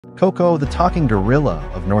Koko, the talking gorilla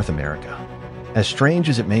of North America. As strange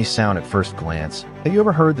as it may sound at first glance, have you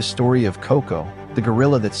ever heard the story of Koko, the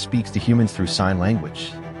gorilla that speaks to humans through sign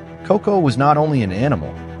language? Koko was not only an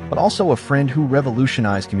animal, but also a friend who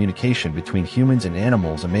revolutionized communication between humans and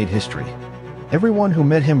animals and made history. Everyone who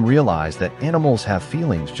met him realized that animals have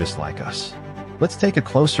feelings just like us. Let's take a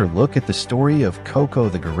closer look at the story of Koko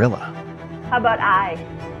the gorilla. How about eye?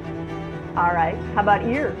 All right. How about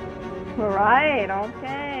ear? Right,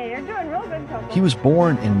 okay. You're doing real good, Koko. He was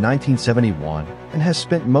born in 1971 and has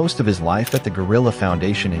spent most of his life at the Gorilla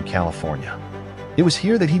Foundation in California. It was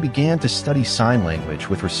here that he began to study sign language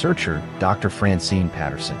with researcher Dr. Francine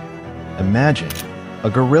Patterson. Imagine a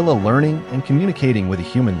gorilla learning and communicating with a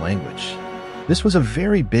human language. This was a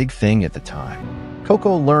very big thing at the time.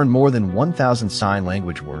 Koko learned more than 1,000 sign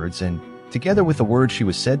language words, and together with the words she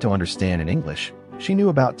was said to understand in English, she knew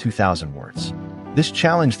about 2,000 words. This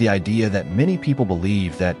challenged the idea that many people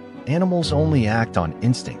believe that animals only act on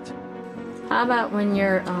instinct. How about when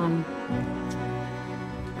you're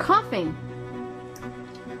coughing?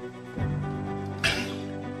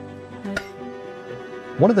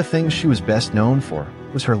 One of the things she was best known for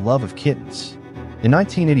was her love of kittens. In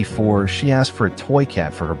 1984, she asked for a toy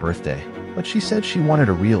cat for her birthday, but she said she wanted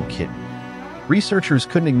a real kitten. Researchers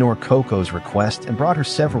couldn't ignore Koko's request and brought her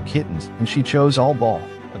several kittens, and she chose All Ball,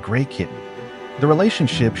 a gray kitten. The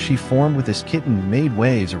relationship she formed with this kitten made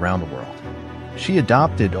waves around the world. She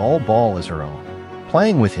adopted All Ball as her own.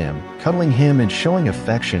 Playing with him, cuddling him, and showing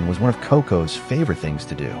affection was one of Koko's favorite things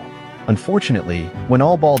to do. Unfortunately, when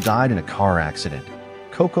All Ball died in a car accident,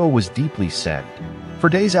 Koko was deeply saddened. For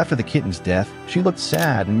days after the kitten's death, she looked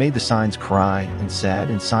sad and made the signs cry and sad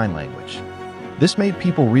in sign language. This made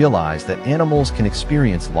people realize that animals can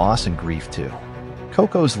experience loss and grief too.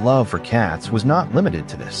 Koko's love for cats was not limited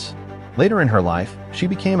to this. Later in her life, she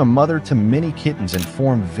became a mother to many kittens and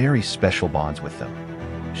formed very special bonds with them.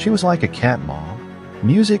 She was like a cat mom.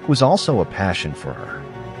 Music was also a passion for her.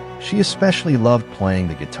 She especially loved playing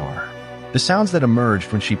the guitar. The sounds that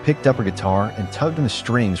emerged when she picked up her guitar and tugged on the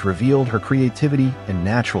strings revealed her creativity and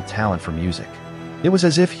natural talent for music. It was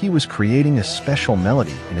as if he was creating a special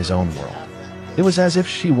melody in his own world. It was as if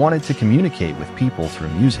she wanted to communicate with people through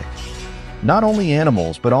music. Not only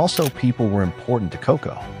animals, but also people were important to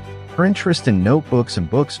Koko. Her interest in notebooks and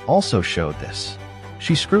books also showed this.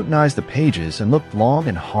 She scrutinized the pages and looked long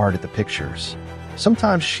and hard at the pictures.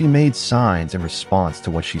 Sometimes she made signs in response to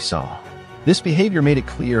what she saw. This behavior made it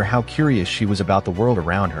clear how curious she was about the world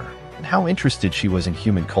around her and how interested she was in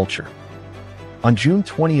human culture. On June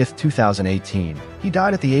 20th, 2018, he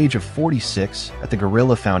died at the age of 46 at the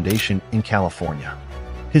Gorilla Foundation in California.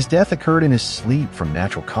 His death occurred in his sleep from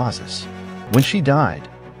natural causes. When she died,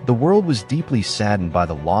 the world was deeply saddened by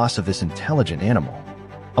the loss of this intelligent animal.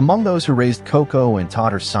 Among those who raised Koko and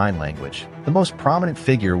taught her sign language, the most prominent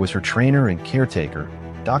figure was her trainer and caretaker,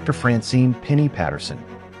 Dr. Francine Penny Patterson.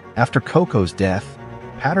 After Koko's death,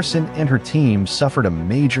 Patterson and her team suffered a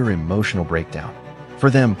major emotional breakdown. For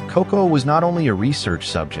them, Koko was not only a research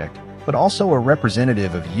subject, but also a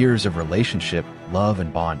representative of years of relationship, love,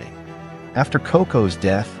 and bonding. After Koko's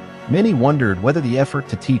death, many wondered whether the effort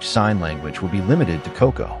to teach sign language would be limited to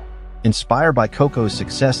Koko. Inspired by Koko's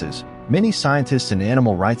successes, many scientists and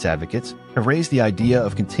animal rights advocates have raised the idea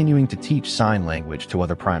of continuing to teach sign language to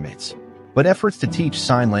other primates. But efforts to teach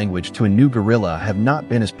sign language to a new gorilla have not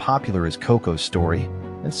been as popular as Koko's story,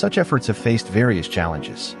 and such efforts have faced various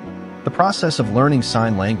challenges. The process of learning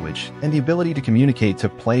sign language and the ability to communicate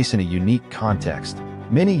took place in a unique context,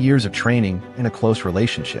 many years of training, and a close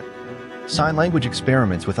relationship. Sign language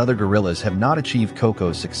experiments with other gorillas have not achieved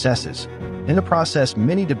Koko's successes. In the process,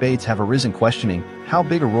 many debates have arisen questioning how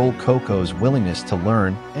big a role Koko's willingness to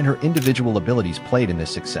learn and her individual abilities played in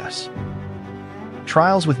this success.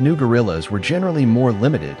 Trials with new gorillas were generally more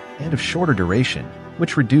limited and of shorter duration,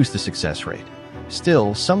 which reduced the success rate.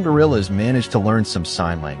 Still, some gorillas managed to learn some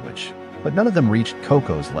sign language, but none of them reached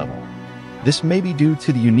Koko's level. This may be due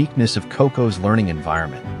to the uniqueness of Koko's learning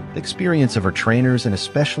environment, the experience of her trainers, and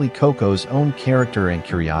especially Koko's own character and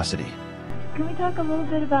curiosity. Can we talk a little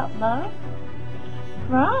bit about love?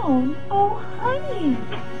 Brown? Oh, honey.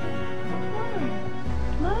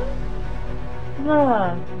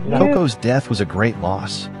 Love. Koko's death was a great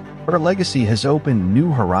loss, but her legacy has opened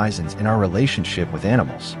new horizons in our relationship with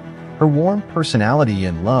animals. Her warm personality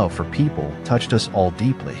and love for people touched us all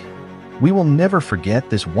deeply. We will never forget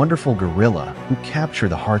this wonderful gorilla who captured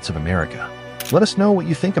the hearts of America. Let us know what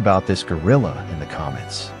you think about this gorilla in the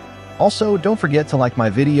comments. Also, don't forget to like my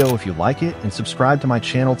video if you like it and subscribe to my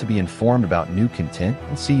channel to be informed about new content,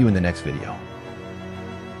 and see you in the next video.